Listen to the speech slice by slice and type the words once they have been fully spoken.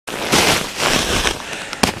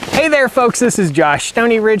Hey there folks, this is Josh,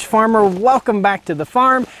 Stony Ridge Farmer. Welcome back to the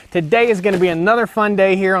farm. Today is going to be another fun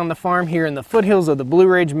day here on the farm here in the foothills of the Blue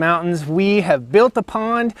Ridge Mountains. We have built a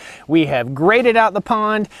pond, we have graded out the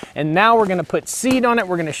pond, and now we're going to put seed on it.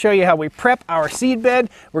 We're going to show you how we prep our seed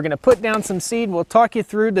bed. We're going to put down some seed. We'll talk you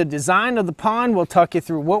through the design of the pond. We'll talk you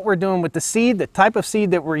through what we're doing with the seed, the type of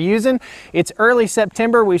seed that we're using. It's early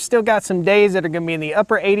September. We've still got some days that are going to be in the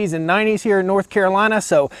upper 80s and 90s here in North Carolina.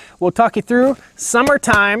 So we'll talk you through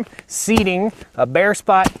summertime seeding, a bare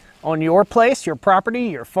spot on your place, your property,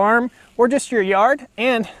 your farm, or just your yard,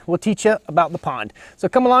 and we'll teach you about the pond. So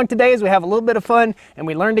come along today as we have a little bit of fun and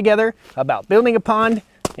we learn together about building a pond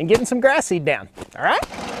and getting some grass seed down. All right?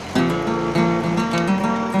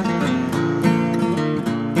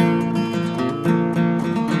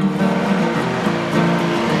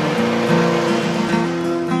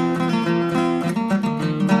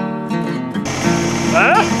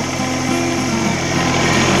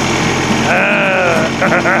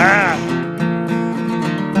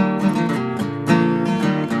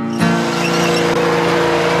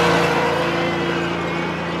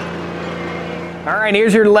 All right,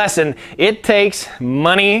 here's your lesson. It takes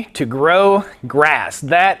money to grow grass.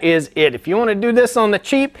 That is it. If you want to do this on the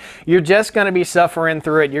cheap, you're just going to be suffering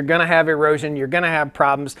through it. You're going to have erosion. You're going to have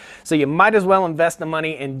problems. So you might as well invest the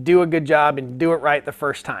money and do a good job and do it right the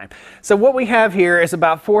first time. So what we have here is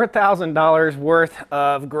about $4,000 worth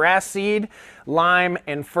of grass seed, lime,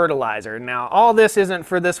 and fertilizer. Now, all this isn't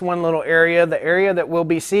for this one little area. The area that we'll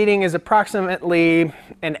be seeding is approximately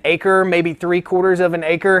an acre, maybe 3/4 of an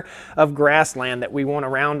acre of grassland that we want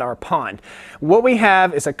around our pond. What we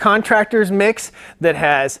have is a contractor's mix that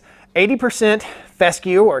has 80%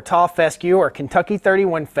 fescue or tall fescue or Kentucky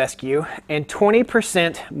 31 fescue and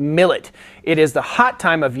 20% millet. It is the hot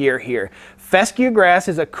time of year here. Fescue grass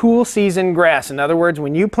is a cool season grass. In other words,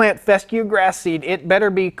 when you plant fescue grass seed, it better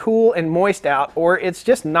be cool and moist out or it's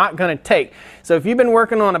just not going to take. So if you've been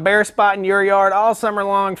working on a bare spot in your yard all summer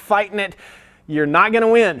long fighting it, you're not going to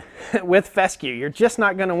win with fescue. You're just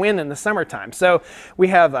not going to win in the summertime. So we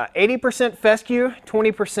have 80% fescue,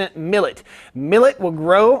 20% millet. Millet will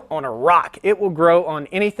grow on a rock. It will grow on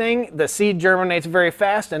anything. The seed germinates very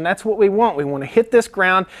fast, and that's what we want. We want to hit this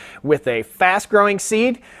ground with a fast-growing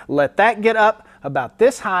seed, let that get up about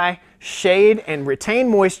this high, shade and retain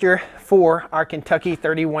moisture for our Kentucky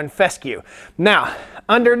 31 fescue. Now,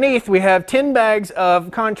 underneath we have 10 bags of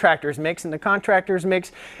contractor's mix, and the contractor's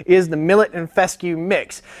mix is the millet and fescue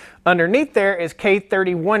mix. Underneath there is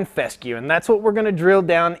K31 fescue, and that's what we're going to drill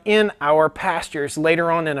down in our pastures. Later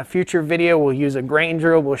on in a future video, we'll use a grain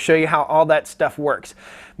drill. We'll show you how all that stuff works.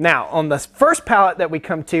 Now, on the first pallet that we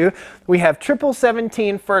come to, we have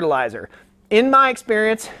 1717 fertilizer. In my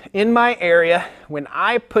experience, in my area, when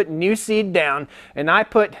I put new seed down and I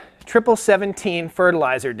put 1717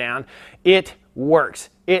 fertilizer down, it works.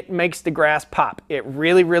 It makes the grass pop. It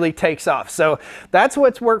really, really takes off. So that's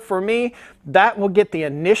what's worked for me. That will get the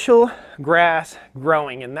initial grass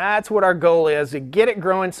growing, and that's what our goal is, to get it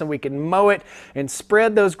growing so we can mow it and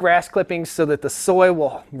spread those grass clippings so that the soil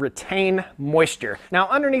will retain moisture. Now,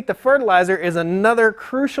 underneath the fertilizer is another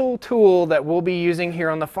crucial tool that we'll be using here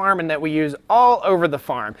on the farm and that we use all over the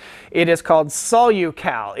farm. It is called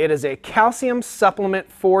SoluCal. It is a calcium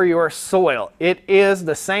supplement for your soil. It is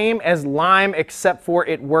the same as lime except for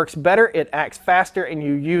it works better, it acts faster, and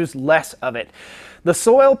you use less of it. The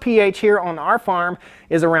soil pH here on our farm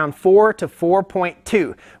is around 4 to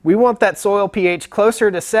 4.2. We want that soil pH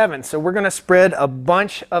closer to 7, so we're going to spread a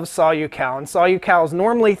bunch of SoluCal. And SoluCal is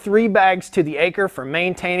normally 3 bags to the acre for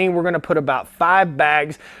maintaining. We're going to put about 5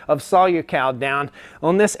 bags of SoluCal down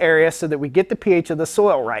on this area so that we get the pH of the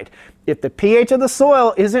soil right. If the pH of the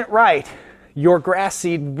soil isn't right, your grass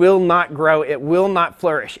seed will not grow. It will not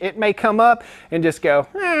flourish. It may come up and just go,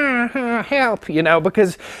 help, you know,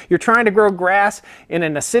 because you're trying to grow grass in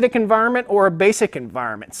an acidic environment or a basic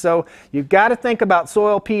environment. So you've got to think about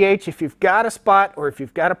soil pH. If you've got a spot or if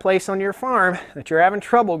you've got a place on your farm that you're having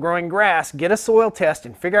trouble growing grass, get a soil test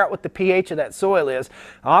and figure out what the pH of that soil is.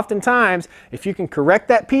 Oftentimes, if you can correct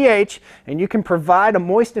that pH and you can provide a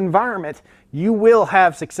moist environment, you will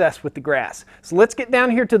have success with the grass. So let's get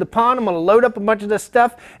down here to the pond. I'm going to load up a bunch of this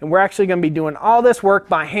stuff, and we're actually going to be doing all this work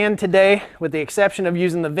by hand today, with the exception of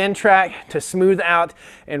using the Ventrac to smooth out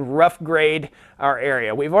and rough grade our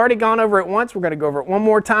area. We've already gone over it once. We're going to go over it one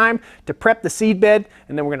more time to prep the seed bed,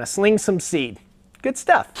 and then we're going to sling some seed. Good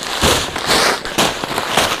stuff.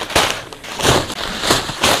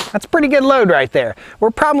 That's a pretty good load right there.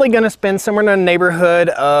 We're probably going to spend somewhere in the neighborhood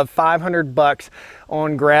of 500 bucks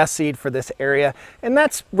on grass seed for this area, and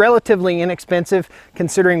that's relatively inexpensive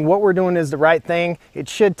considering what we're doing is the right thing. It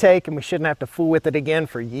should take, and we shouldn't have to fool with it again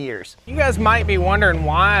for years. You guys might be wondering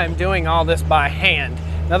why I'm doing all this by hand.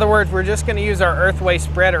 In other words, we're just going to use our earthway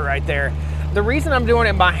spreader right there. The reason I'm doing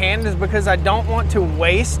it by hand is because I don't want to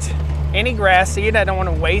waste any grass seed, I don't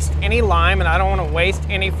want to waste any lime, and I don't want to waste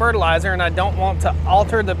any fertilizer, and I don't want to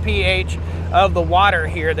alter the pH of the water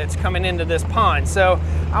here that's coming into this pond. So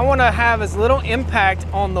I want to have as little impact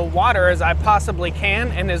on the water as I possibly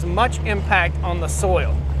can and as much impact on the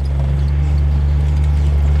soil.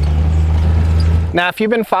 Now, if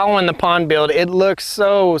you've been following the pond build, it looks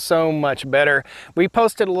so much better. We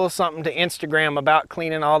posted a little something to Instagram about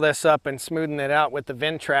cleaning all this up and smoothing it out with the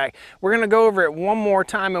Ventrac. We're gonna go over it one more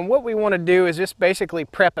time, and what we wanna do is just basically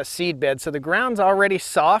prep a seed bed. So the ground's already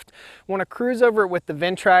soft. Wanna cruise over it with the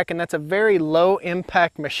Ventrac, and that's a very low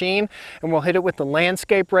impact machine, and we'll hit it with the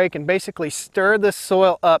landscape rake and basically stir the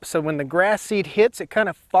soil up so when the grass seed hits, it kind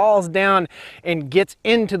of falls down and gets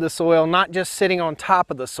into the soil, not just sitting on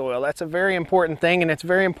top of the soil. That's a very important thing, and it's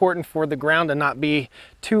very important for the ground to not be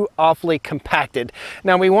too awfully compacted.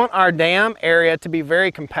 Now, we want our dam area to be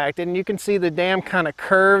very compacted, and you can see the dam kind of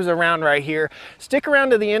curves around right here. Stick around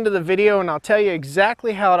to the end of the video and I'll tell you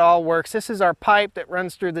exactly how it all works. This is our pipe that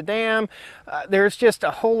runs through the dam. There's just a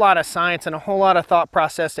whole lot of science and a whole lot of thought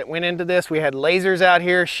process that went into this. We had lasers out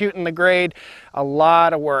here shooting the grade, a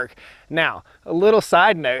lot of work. Now, a little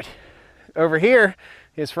side note, over here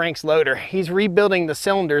is Frank's loader. He's rebuilding the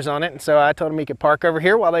cylinders on it, and so I told him he could park over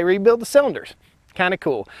here while they rebuild the cylinders. Kind of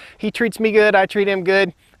cool. He treats me good, I treat him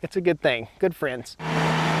good. It's a good thing. Good friends.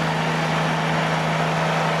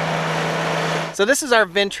 So this is our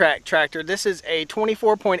Ventrac tractor. This is a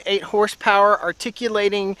 24.8 horsepower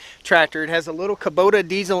articulating tractor. It has a little Kubota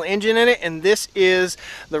diesel engine in it, and this is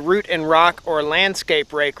the root and rock or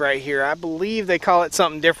landscape rake right here. I believe they call it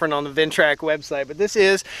something different on the Ventrac website, but this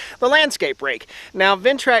is the landscape rake. Now,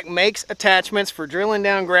 Ventrac makes attachments for drilling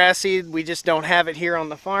down grass seed. We just don't have it here on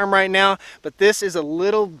the farm right now, but this is a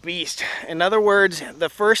little beast. In other words, the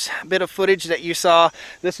first bit of footage that you saw,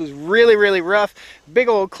 this was really rough, big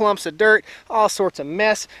old clumps of dirt, all sorts of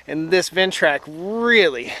mess, and this Ventrac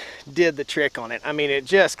really did the trick on it. I mean, it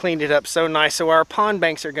just cleaned it up so nice. So our pond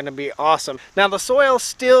banks are going to be awesome. Now, the soil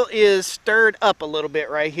still is stirred up a little bit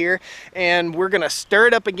right here, and we're going to stir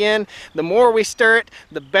it up again. The more we stir it,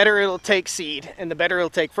 the better it'll take seed, and the better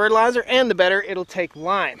it'll take fertilizer, and the better it'll take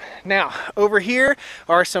lime. Now, over here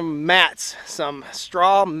are some mats, some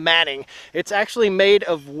straw matting. It's actually made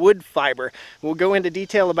of wood fiber. We'll go into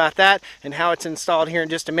detail about that and how it's installed here in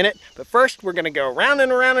just a minute, but first we're going to go around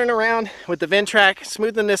and around and around with the Ventrac,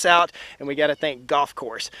 smoothing this out, and we got to think golf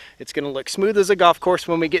course. It's going to look smooth as a golf course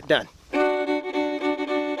when we get done.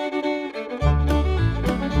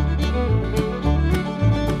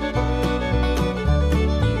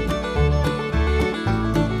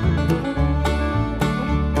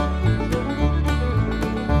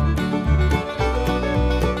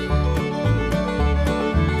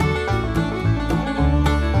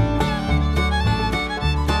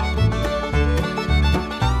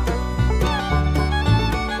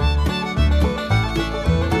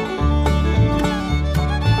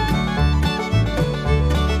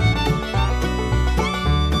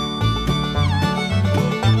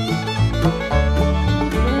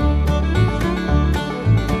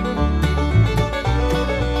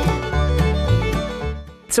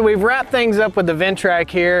 So we've wrapped things up with the Ventrac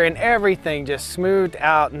here, and everything just smoothed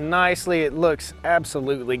out nicely. It looks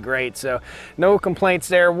absolutely great, so no complaints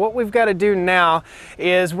there. What we've got to do now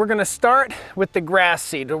is we're going to start with the grass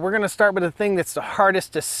seed. We're going to start with the thing that's the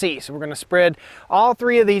hardest to see. So we're going to spread all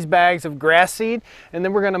 3 of these bags of grass seed, and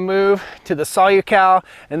then we're going to move to the solucal,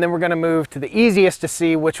 and then we're going to move to the easiest to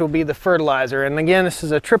see, which will be the fertilizer. And again, this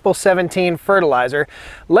is a 1717 fertilizer.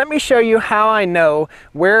 Let me show you how I know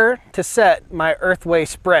where to set my earthway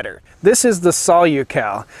spreader. This is the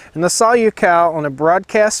solucal, and the solucal on a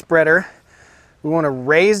broadcast spreader, we want to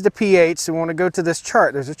raise the pH. So we want to go to this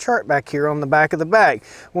chart. There's a chart back here on the back of the bag.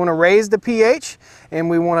 We want to raise the pH, and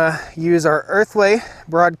we want to use our earthway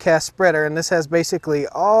broadcast spreader, and this has basically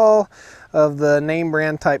all of the name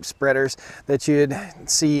brand type spreaders that you'd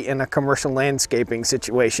see in a commercial landscaping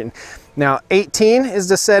situation. Now, 18 is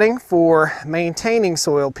the setting for maintaining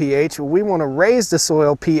soil pH. We want to raise the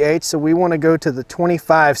soil pH, so we want to go to the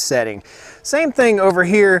 25 setting. Same thing over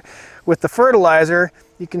here with the fertilizer.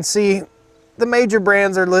 You can see the major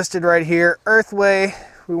brands are listed right here. Earthway,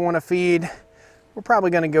 we want to feed we're probably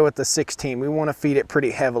going to go with the 16. We want to feed it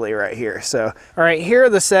pretty heavily right here. So, all right, here are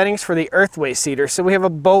the settings for the earthway seeder. So we have a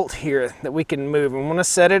bolt here that we can move. We want to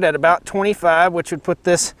set it at about 25, which would put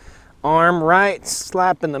this arm right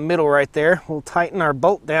slap in the middle right there. We'll tighten our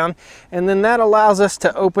bolt down, and then that allows us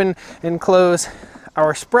to open and close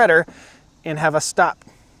our spreader and have a stop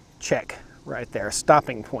check right there, a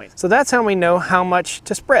stopping point. So that's how we know how much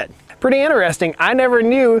to spread. Pretty interesting. I never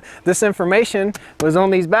knew this information was on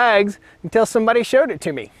these bags until somebody showed it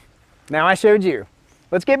to me. Now I showed you.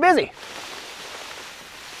 Let's get busy.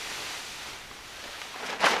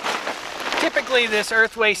 Typically this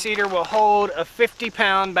earthway seeder will hold a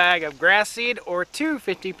 50-pound bag of grass seed or 2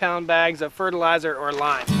 50-pound bags of fertilizer or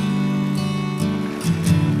lime.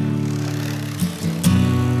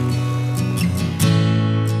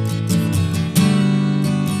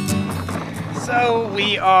 So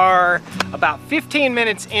we are about 15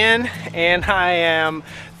 minutes in, and I am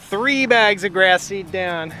 3 bags of grass seed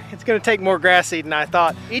down. It's gonna take more grass seed than I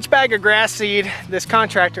thought. Each bag of grass seed, this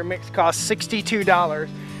contractor mix costs $62.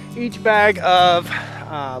 Each bag of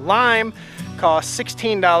lime costs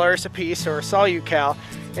 $16 a piece, or Solucal,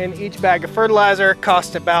 and each bag of fertilizer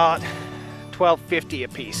costs about $12.50 a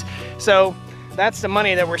piece. So that's the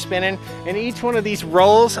money that we're spending, and each one of these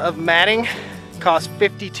rolls of matting costs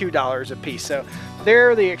 $52 a piece. So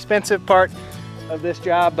they're the expensive part of this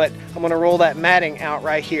job, but I'm gonna roll that matting out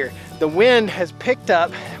right here. The wind has picked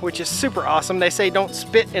up, which is super awesome. They say don't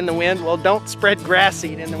spit in the wind. Well, don't spread grass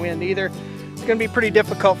seed in the wind either. It's gonna be pretty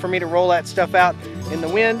difficult for me to roll that stuff out in the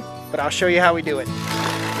wind, but I'll show you how we do it.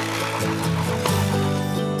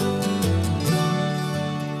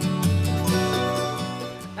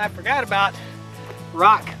 I forgot about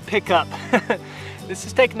rock pickup. This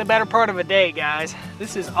is taking the better part of a day, guys.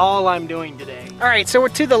 This is all I'm doing today. All right, so we're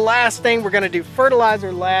to the last thing. We're gonna do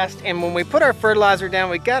fertilizer last, and when we put our fertilizer down,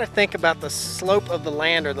 we gotta think about the slope of the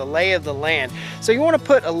land, or the lay of the land. So you wanna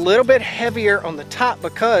put a little bit heavier on the top,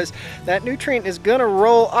 because that nutrient is gonna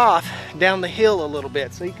roll off down the hill a little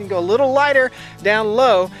bit. So you can go a little lighter down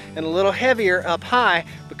low and a little heavier up high,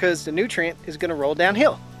 because the nutrient is gonna roll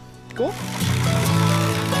downhill. Cool?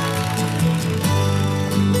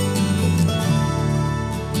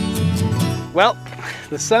 Well,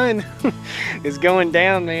 the sun is going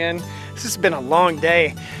down, man. This has been a long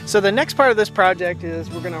day. So the next part of this project is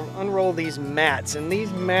we're gonna unroll these mats. And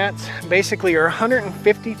these mats basically are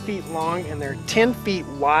 150 feet long, and they're 10 feet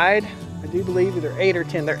wide. I do believe either 8 or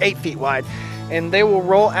 10, they're 8 feet wide. And they will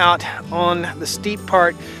roll out on the steep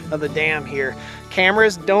part of the dam here.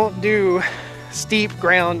 Cameras don't do steep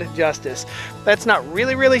ground justice. That's not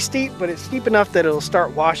really steep, but it's steep enough that it'll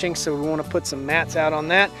start washing, so we want to put some mats out on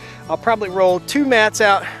that. I'll probably roll 2 mats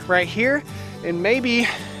out right here, and maybe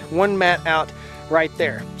 1 mat out right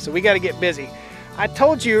there. So we got to get busy. I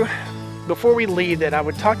told you before we leave that I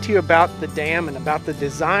would talk to you about the dam and about the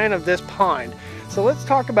design of this pond. So let's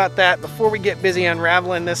talk about that before we get busy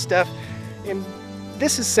unraveling this stuff. And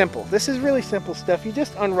this is simple. This is really simple stuff. You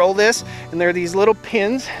just unroll this, and there are these little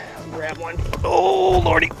pins. I'll grab one. Oh,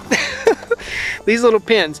 Lordy. These little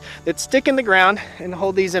pins that stick in the ground and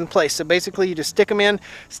hold these in place. So basically you just stick them in,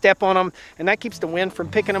 step on them, and that keeps the wind from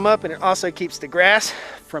picking them up, and it also keeps the grass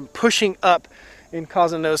from pushing up and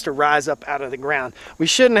causing those to rise up out of the ground. We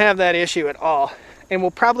shouldn't have that issue at all. And we'll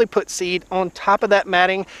probably put seed on top of that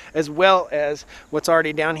matting, as well as what's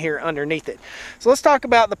already down here underneath it. So let's talk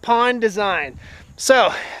about the pond design.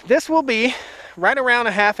 So this will be right around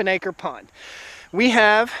a ½ acre pond. We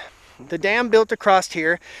have the dam built across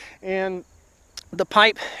here, and the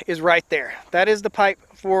pipe is right there. That is the pipe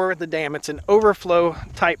for the dam. It's an overflow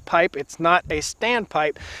type pipe. It's not a stand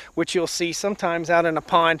pipe, which you'll see sometimes out in a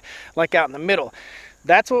pond, like out in the middle.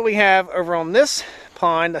 That's what we have over on this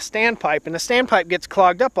pond, a stand pipe, and the stand pipe gets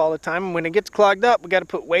clogged up all the time. And when it gets clogged up, we got to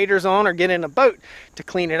put waders on or get in a boat to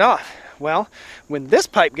clean it off. Well, when this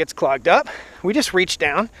pipe gets clogged up, we just reach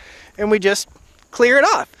down and we just clear it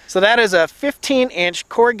off. So that is a 15-inch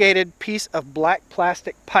corrugated piece of black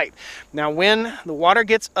plastic pipe. Now when the water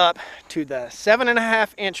gets up to the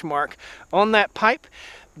 7.5-inch mark on that pipe,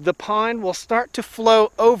 the pond will start to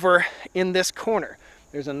flow over in this corner.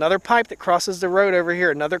 There's another pipe that crosses the road over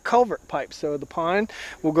here, another culvert pipe. So the pond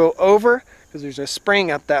will go over, because there's a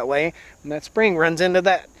spring up that way, and that spring runs into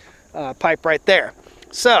that pipe right there.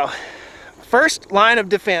 So first line of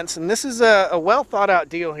defense, and this is a well thought out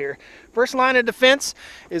deal here. First line of defense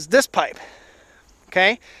is this pipe,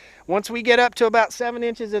 okay? Once we get up to about 7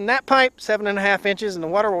 inches in that pipe, 7.5 inches, and the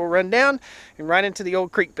water will run down and right into the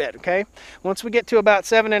old creek bed, okay? Once we get to about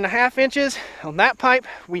 7.5 inches on that pipe,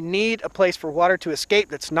 we need a place for water to escape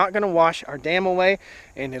that's not gonna wash our dam away,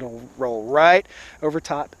 and it'll roll right over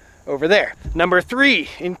top over there. Number 3,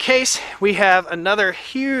 in case we have another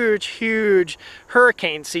huge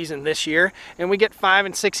hurricane season this year and we get 5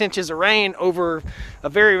 and 6 inches of rain over a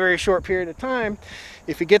very short period of time,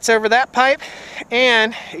 if it gets over that pipe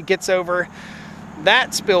and it gets over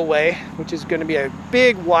that spillway, which is going to be a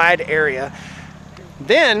big wide area,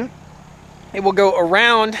 then it will go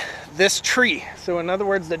around this tree. So in other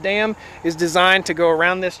words, the dam is designed to go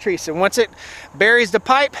around this tree. So once it buries the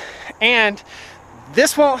pipe and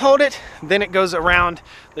this won't hold it, then it goes around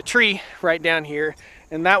the tree right down here,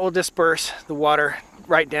 and that will disperse the water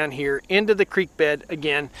right down here into the creek bed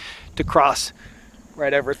again to cross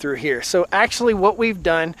right over through here. So actually what we've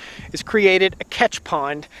done is created a catch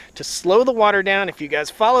pond to slow the water down. If you guys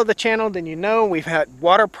follow the channel, then you know we've had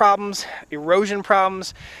water problems, erosion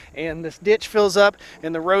problems, and this ditch fills up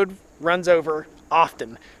and the road runs over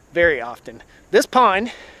often, very often. This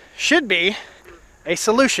pond should be a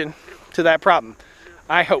solution to that problem,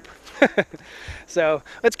 I hope. So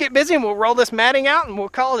let's get busy and we'll roll this matting out and we'll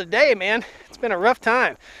call it a day, man. It's been a rough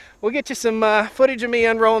time. We'll get you some footage of me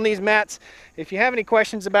unrolling these mats. If you have any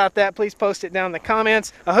questions about that, please post it down in the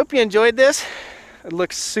comments. I hope you enjoyed this. It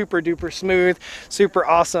looks super duper smooth, super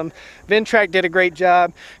awesome. Ventrac did a great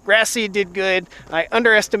job. Grass seed did good. I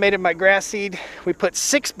underestimated my grass seed. We put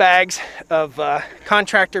 6 bags of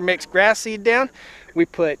contractor mixed grass seed down. We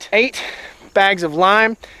put 8 bags of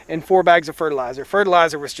lime and 4 bags of fertilizer.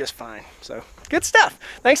 Fertilizer was just fine. So good stuff.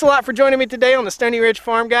 Thanks a lot for joining me today on the Stony Ridge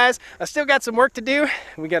Farm, guys. I still got some work to do.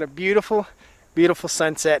 We got a beautiful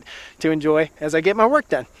sunset to enjoy as I get my work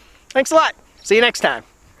done. Thanks a lot. See you next time.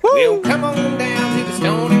 Woo! Well, come on down to the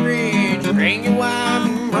Stony Ridge. Bring your wife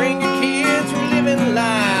and bring your kids. We're living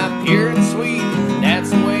life pure and sweet. That's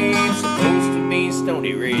the way it's supposed to be,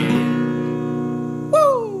 Stony Ridge.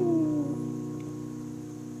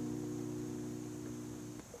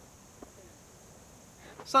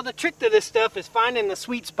 So the trick to this stuff is finding the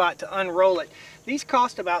sweet spot to unroll it. These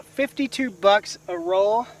cost about 52 bucks a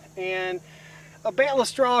roll, and a bale of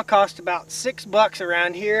straw costs about $6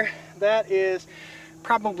 around here. That is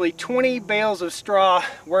probably 20 bales of straw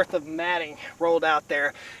worth of matting rolled out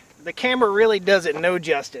there. The camera really does it no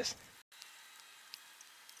justice.